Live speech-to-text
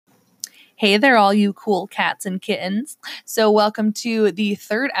Hey there, all you cool cats and kittens. So welcome to the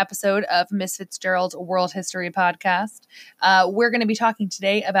third episode of Miss Fitzgerald's World History Podcast. We're going to be talking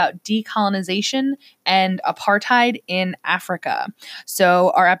today about decolonization and apartheid in Africa.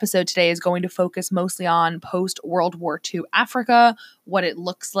 So our episode today is going to focus mostly on post-World War II Africa, what it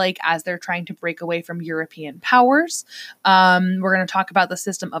looks like as they're trying to break away from European powers. We're going to talk about the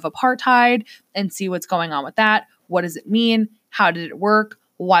system of apartheid and see what's going on with that. What does it mean? How did it work?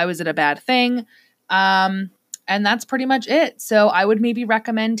 Why was it a bad thing? And that's pretty much it. So I would maybe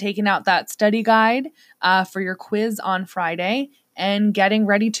recommend taking out that study guide for your quiz on Friday and getting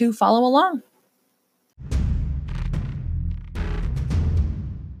ready to follow along.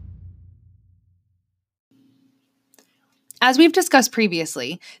 As we've discussed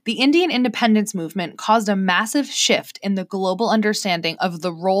previously, the Indian independence movement caused a massive shift in the global understanding of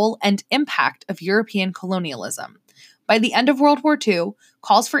the role and impact of European colonialism. By the end of World War II,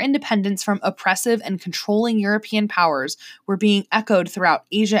 calls for independence from oppressive and controlling European powers were being echoed throughout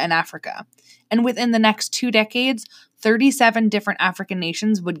Asia and Africa. And within the next 2 decades, 37 different African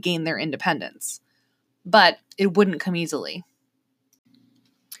nations would gain their independence. But it wouldn't come easily.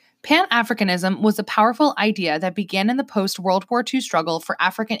 Pan-Africanism was a powerful idea that began in the post-World War II struggle for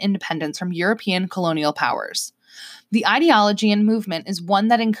African independence from European colonial powers. The ideology and movement is one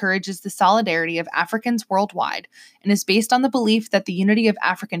that encourages the solidarity of Africans worldwide and is based on the belief that the unity of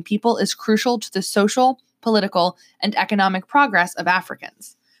African people is crucial to the social, political, and economic progress of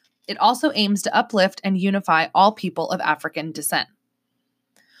Africans. It also aims to uplift and unify all people of African descent.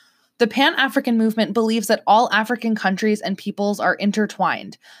 The Pan-African movement believes that all African countries and peoples are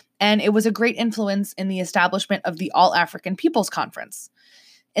intertwined, and it was a great influence in the establishment of the All-African Peoples Conference.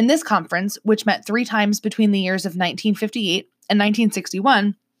 In this conference, which met 3 times between the years of 1958 and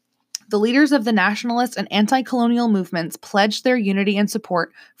 1961, the leaders of the nationalist and anti-colonial movements pledged their unity and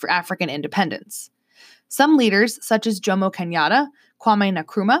support for African independence. Some leaders, such as Jomo Kenyatta, Kwame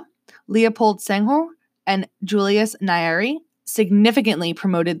Nkrumah, Leopold Senghor, and Julius Nyerere, significantly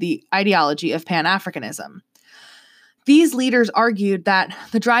promoted the ideology of Pan-Africanism. These leaders argued that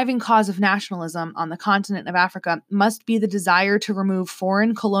the driving cause of nationalism on the continent of Africa must be the desire to remove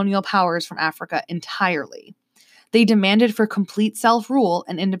foreign colonial powers from Africa entirely. They demanded for complete self-rule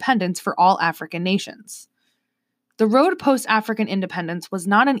and independence for all African nations. The road post-African independence was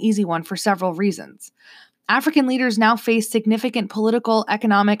not an easy one for several reasons. African leaders now faced significant political,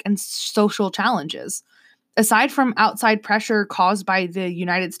 economic, and social challenges. Aside from outside pressure caused by the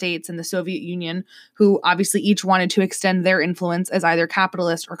United States and the Soviet Union, who obviously each wanted to extend their influence as either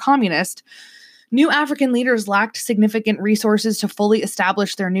capitalist or communist, new African leaders lacked significant resources to fully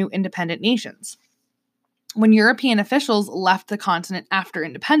establish their new independent nations. When European officials left the continent after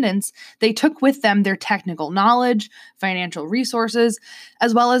independence, they took with them their technical knowledge, financial resources,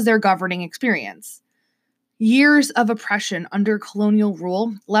 as well as their governing experience. Years of oppression under colonial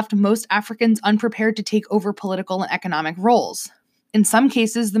rule left most Africans unprepared to take over political and economic roles. In some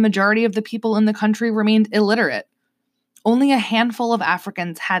cases, the majority of the people in the country remained illiterate. Only a handful of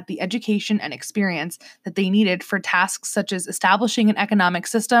Africans had the education and experience that they needed for tasks such as establishing an economic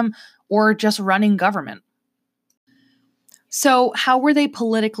system or just running government. So, how were they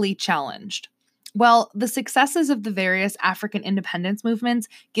politically challenged? Well, the successes of the various African independence movements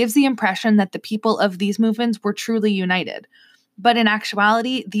gives the impression that the people of these movements were truly united. But in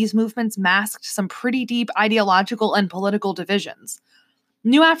actuality, these movements masked some pretty deep ideological and political divisions.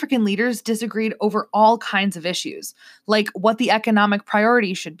 New African leaders disagreed over all kinds of issues, like what the economic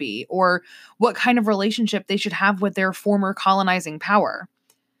priority should be, or what kind of relationship they should have with their former colonizing power.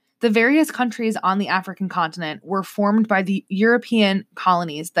 The various countries on the African continent were formed by the European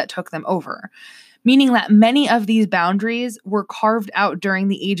colonies that took them over, meaning that many of these boundaries were carved out during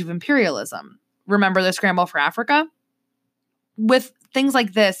the age of imperialism. Remember the scramble for Africa? With things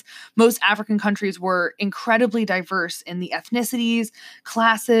like this, most African countries were incredibly diverse in the ethnicities,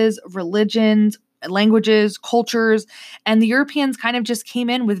 classes, religions, languages, cultures, and the Europeans kind of just came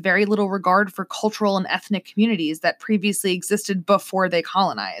in with very little regard for cultural and ethnic communities that previously existed before they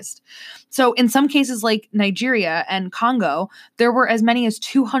colonized. So in some cases like Nigeria and Congo, there were as many as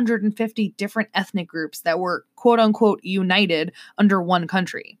 250 different ethnic groups that were quote-unquote united under one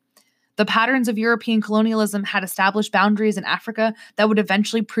country. The patterns of European colonialism had established boundaries in Africa that would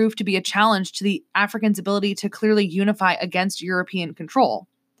eventually prove to be a challenge to the Africans' ability to clearly unify against European control.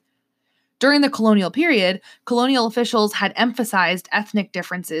 During the colonial period, colonial officials had emphasized ethnic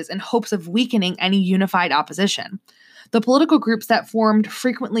differences in hopes of weakening any unified opposition. The political groups that formed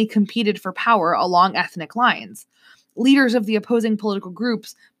frequently competed for power along ethnic lines. Leaders of the opposing political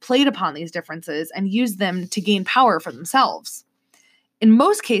groups played upon these differences and used them to gain power for themselves. In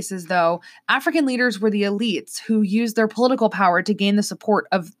most cases, though, African leaders were the elites who used their political power to gain the support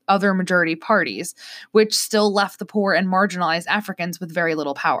of other majority parties, which still left the poor and marginalized Africans with very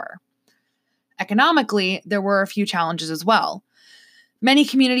little power. Economically, there were a few challenges as well. Many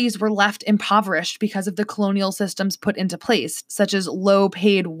communities were left impoverished because of the colonial systems put into place, such as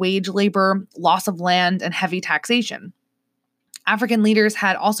low-paid wage labor, loss of land, and heavy taxation. African leaders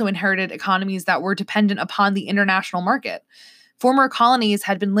had also inherited economies that were dependent upon the international market. Former colonies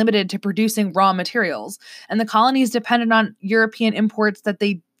had been limited to producing raw materials, and the colonies depended on European imports that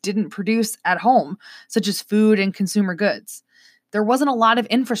they didn't produce at home, such as food and consumer goods. There wasn't a lot of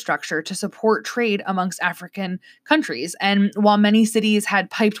infrastructure to support trade amongst African countries, and while many cities had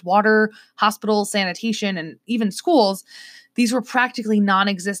piped water, hospitals, sanitation, and even schools, these were practically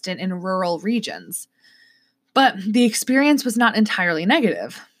non-existent in rural regions. But the experience was not entirely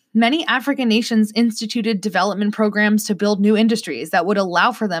negative. Many African nations instituted development programs to build new industries that would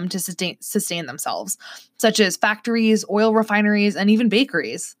allow for them to sustain themselves, such as factories, oil refineries, and even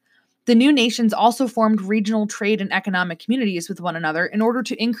bakeries. The new nations also formed regional trade and economic communities with one another in order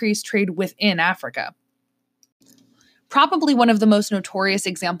to increase trade within Africa. Probably one of the most notorious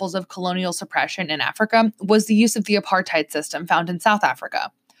examples of colonial suppression in Africa was the use of the apartheid system found in South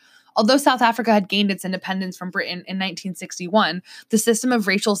Africa. Although South Africa had gained its independence from Britain in 1961, the system of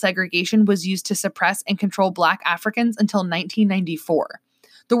racial segregation was used to suppress and control Black Africans until 1994.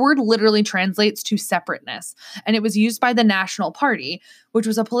 The word literally translates to separateness, and it was used by the National Party, which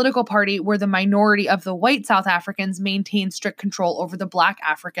was a political party where the minority of the white South Africans maintained strict control over the Black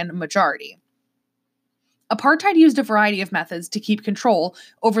African majority. Apartheid used a variety of methods to keep control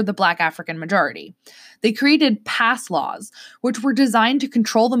over the Black African majority. They created pass laws, which were designed to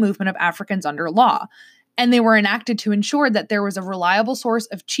control the movement of Africans under law, and they were enacted to ensure that there was a reliable source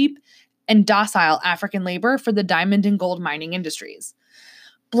of cheap and docile African labor for the diamond and gold mining industries.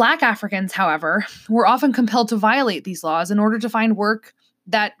 Black Africans, however, were often compelled to violate these laws in order to find work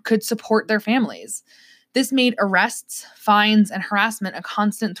that could support their families. This made arrests, fines, and harassment a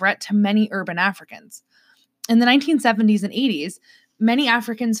constant threat to many urban Africans. In the 1970s and 80s, many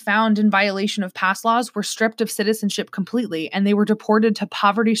Africans found in violation of pass laws were stripped of citizenship completely, and they were deported to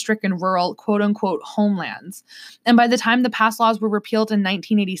poverty-stricken rural, quote-unquote, homelands. And by the time the pass laws were repealed in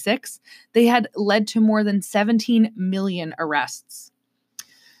 1986, they had led to more than 17 million arrests.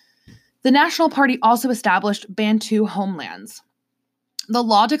 The National Party also established Bantu homelands. The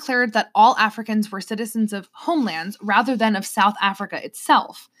law declared that all Africans were citizens of homelands rather than of South Africa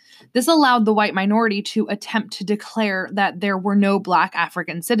itself. This allowed the white minority to attempt to declare that there were no Black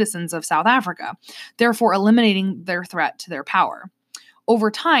African citizens of South Africa, therefore eliminating their threat to their power.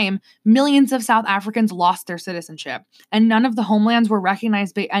 Over time, millions of South Africans lost their citizenship, and none of the homelands were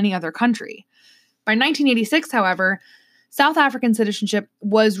recognized by any other country. By 1986, however, South African citizenship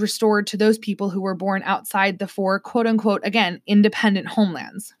was restored to those people who were born outside the four, quote-unquote, again, independent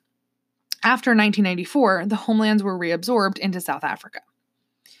homelands. After 1994, the homelands were reabsorbed into South Africa.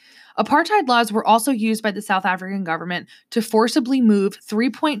 Apartheid laws were also used by the South African government to forcibly move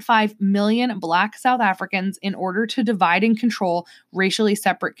 3.5 million Black South Africans in order to divide and control racially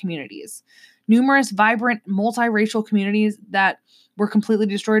separate communities. Numerous vibrant, multiracial communities that were completely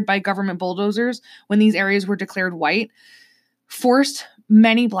destroyed by government bulldozers when these areas were declared white forced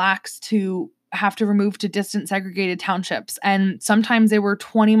many Blacks to have to remove to distant segregated townships, and sometimes they were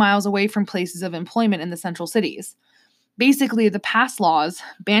 20 miles away from places of employment in the central cities. Basically, the pass laws,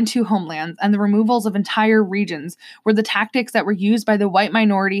 Bantu homelands, and the removals of entire regions were the tactics that were used by the white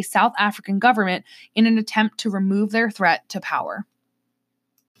minority South African government in an attempt to remove their threat to power.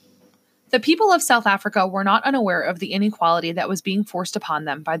 The people of South Africa were not unaware of the inequality that was being forced upon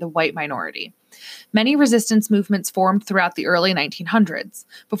them by the white minority. Many resistance movements formed throughout the early 1900s,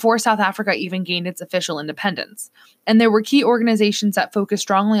 before South Africa even gained its official independence, and there were key organizations that focused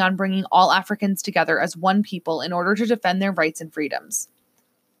strongly on bringing all Africans together as one people in order to defend their rights and freedoms.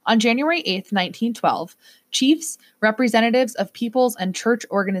 On January 8, 1912, chiefs, representatives of peoples and church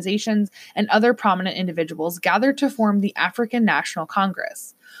organizations, and other prominent individuals gathered to form the African National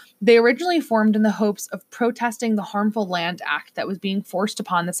Congress. They originally formed in the hopes of protesting the harmful Land Act that was being forced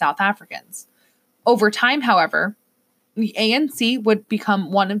upon the South Africans. Over time, however, the ANC would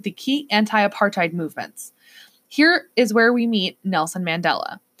become one of the key anti-apartheid movements. Here is where we meet Nelson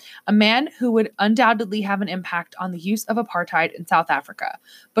Mandela, a man who would undoubtedly have an impact on the use of apartheid in South Africa,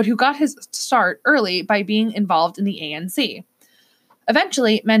 but who got his start early by being involved in the ANC.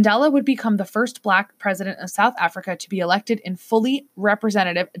 Eventually, Mandela would become the first Black president of South Africa to be elected in fully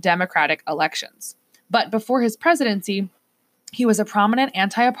representative democratic elections. But before his presidency, He was a prominent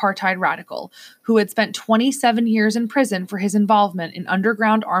anti-apartheid radical who had spent 27 years in prison for his involvement in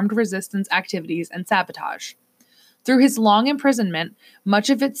underground armed resistance activities and sabotage. Through his long imprisonment, much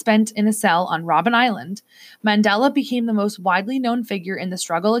of it spent in a cell on Robben Island, Mandela became the most widely known figure in the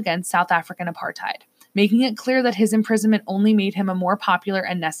struggle against South African apartheid, making it clear that his imprisonment only made him a more popular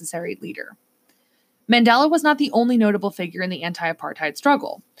and necessary leader. Mandela was not the only notable figure in the anti-apartheid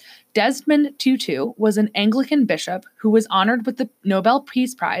struggle. Desmond Tutu was an Anglican bishop who was honored with the Nobel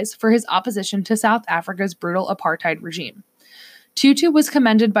Peace Prize for his opposition to South Africa's brutal apartheid regime. Tutu was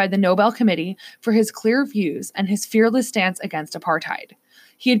commended by the Nobel Committee for his clear views and his fearless stance against apartheid.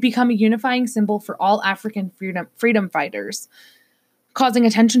 He had become a unifying symbol for all African freedom fighters, causing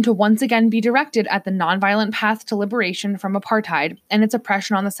attention to once again be directed at the nonviolent path to liberation from apartheid and its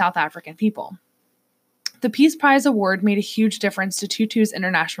oppression on the South African people. The Peace Prize award made a huge difference to Tutu's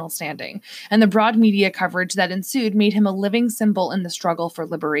international standing, and the broad media coverage that ensued made him a living symbol in the struggle for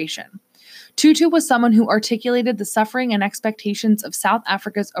liberation. Tutu was someone who articulated the suffering and expectations of South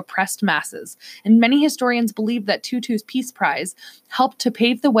Africa's oppressed masses, and many historians believe that Tutu's Peace Prize helped to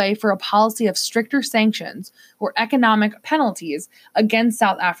pave the way for a policy of stricter sanctions or economic penalties against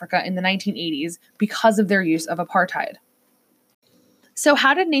South Africa in the 1980s because of their use of apartheid. So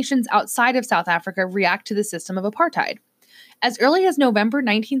how did nations outside of South Africa react to the system of apartheid? As early as November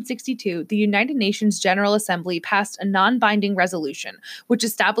 1962, the United Nations General Assembly passed a non-binding resolution, which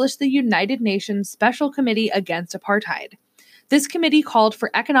established the United Nations Special Committee Against Apartheid. This committee called for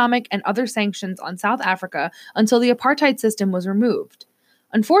economic and other sanctions on South Africa until the apartheid system was removed.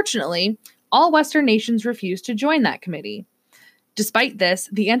 Unfortunately, all Western nations refused to join that committee. Despite this,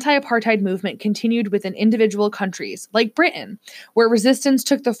 the anti-apartheid movement continued within individual countries, like Britain, where resistance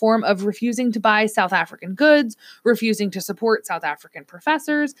took the form of refusing to buy South African goods, refusing to support South African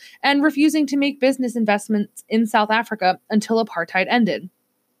professors, and refusing to make business investments in South Africa until apartheid ended.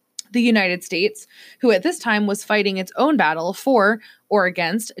 The United States, who at this time was fighting its own battle for, or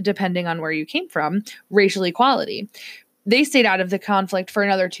against, depending on where you came from, racial equality, they stayed out of the conflict for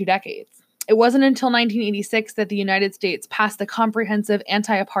another 2 decades. It wasn't until 1986 that the United States passed the Comprehensive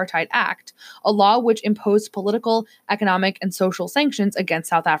Anti-Apartheid Act, a law which imposed political, economic, and social sanctions against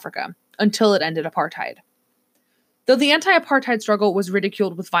South Africa, until it ended apartheid. Though the anti-apartheid struggle was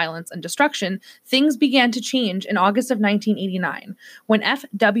ridiculed with violence and destruction, things began to change in August of 1989, when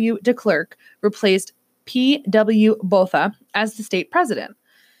F.W. de Klerk replaced P.W. Botha as the state president.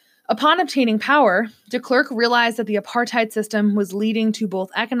 Upon obtaining power, de Klerk realized that the apartheid system was leading to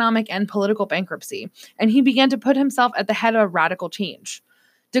both economic and political bankruptcy, and he began to put himself at the head of radical change.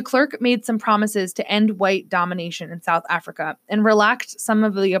 De Klerk made some promises to end white domination in South Africa and relaxed some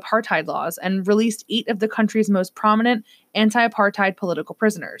of the apartheid laws and released 8 of the country's most prominent anti-apartheid political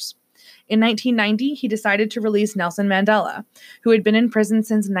prisoners. In 1990, he decided to release Nelson Mandela, who had been in prison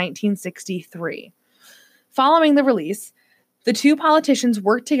since 1963. Following the release, the two politicians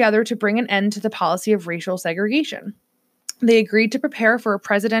worked together to bring an end to the policy of racial segregation. They agreed to prepare for a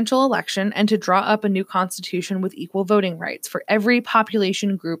presidential election and to draw up a new constitution with equal voting rights for every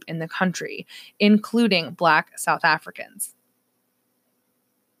population group in the country, including Black South Africans.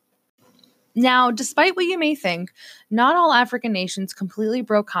 Now, despite what you may think, not all African nations completely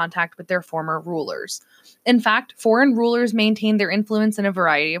broke contact with their former rulers. In fact, foreign rulers maintained their influence in a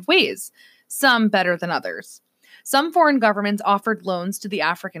variety of ways, some better than others. Some foreign governments offered loans to the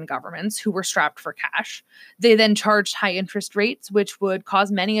African governments who were strapped for cash. They then charged high interest rates, which would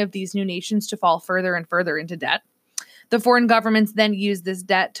cause many of these new nations to fall further and further into debt. The foreign governments then used this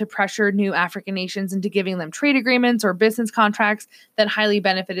debt to pressure new African nations into giving them trade agreements or business contracts that highly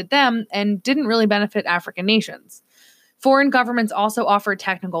benefited them and didn't really benefit African nations. Foreign governments also offered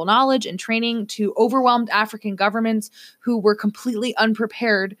technical knowledge and training to overwhelmed African governments who were completely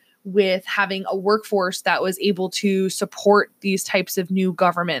unprepared with having a workforce that was able to support these types of new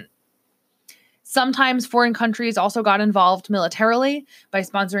government. Sometimes foreign countries also got involved militarily by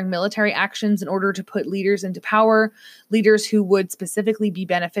sponsoring military actions in order to put leaders into power, leaders who would specifically be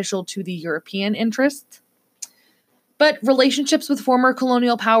beneficial to the European interests. But relationships with former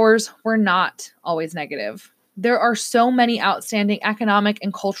colonial powers were not always negative. There are so many outstanding economic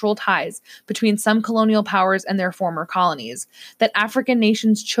and cultural ties between some colonial powers and their former colonies that African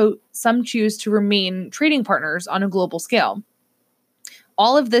nations choose to remain trading partners on a global scale.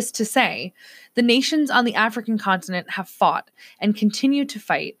 All of this to say, the nations on the African continent have fought and continue to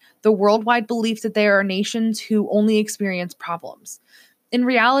fight the worldwide belief that they are nations who only experience problems. In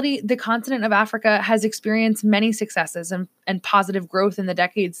reality, the continent of Africa has experienced many successes and positive growth in the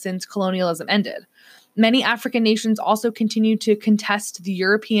decades since colonialism ended. Many African nations also continue to contest the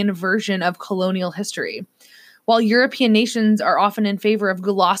European version of colonial history. While European nations are often in favor of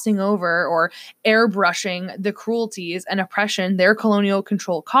glossing over or airbrushing the cruelties and oppression their colonial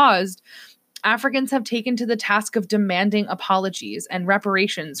control caused, Africans have taken to the task of demanding apologies and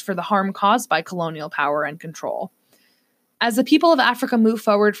reparations for the harm caused by colonial power and control. As the people of Africa move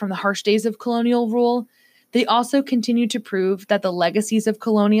forward from the harsh days of colonial rule, they also continue to prove that the legacies of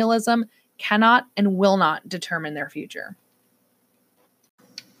colonialism cannot and will not determine their future.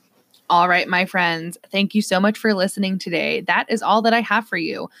 All right, my friends, thank you so much for listening today. That is all that I have for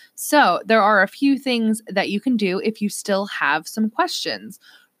you. So, there are a few things that you can do if you still have some questions.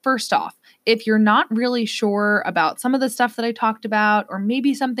 First off, if you're not really sure about some of the stuff that I talked about, or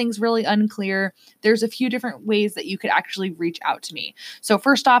maybe something's really unclear, there's a few different ways that you could actually reach out to me. So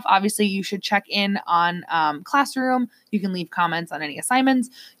first off, obviously, you should check in on Classroom. You can leave comments on any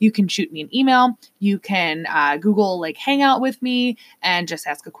assignments. You can shoot me an email. You can Google like Hangout with me and just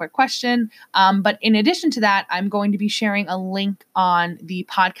ask a quick question. But in addition to that, I'm going to be sharing a link on the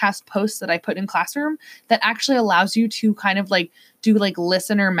podcast post that I put in Classroom that actually allows you to kind of like do like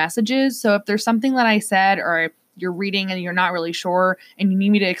listener messages. So if there's something that I said or you're reading and you're not really sure and you need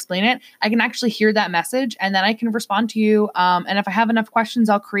me to explain it, I can actually hear that message and then I can respond to you. And if I have enough questions,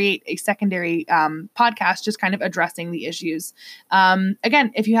 I'll create a secondary podcast just kind of addressing the issues.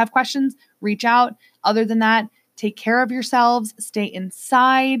 Again, if you have questions, reach out. Other than that, take care of yourselves, stay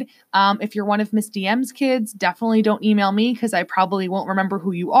inside. If you're one of Miss DM's kids, definitely don't email me because I probably won't remember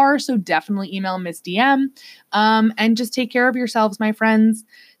who you are. So definitely email Miss DM. And just take care of yourselves, my friends.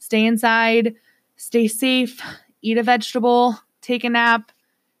 Stay inside, stay safe, eat a vegetable, take a nap,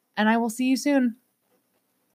 and I will see you soon.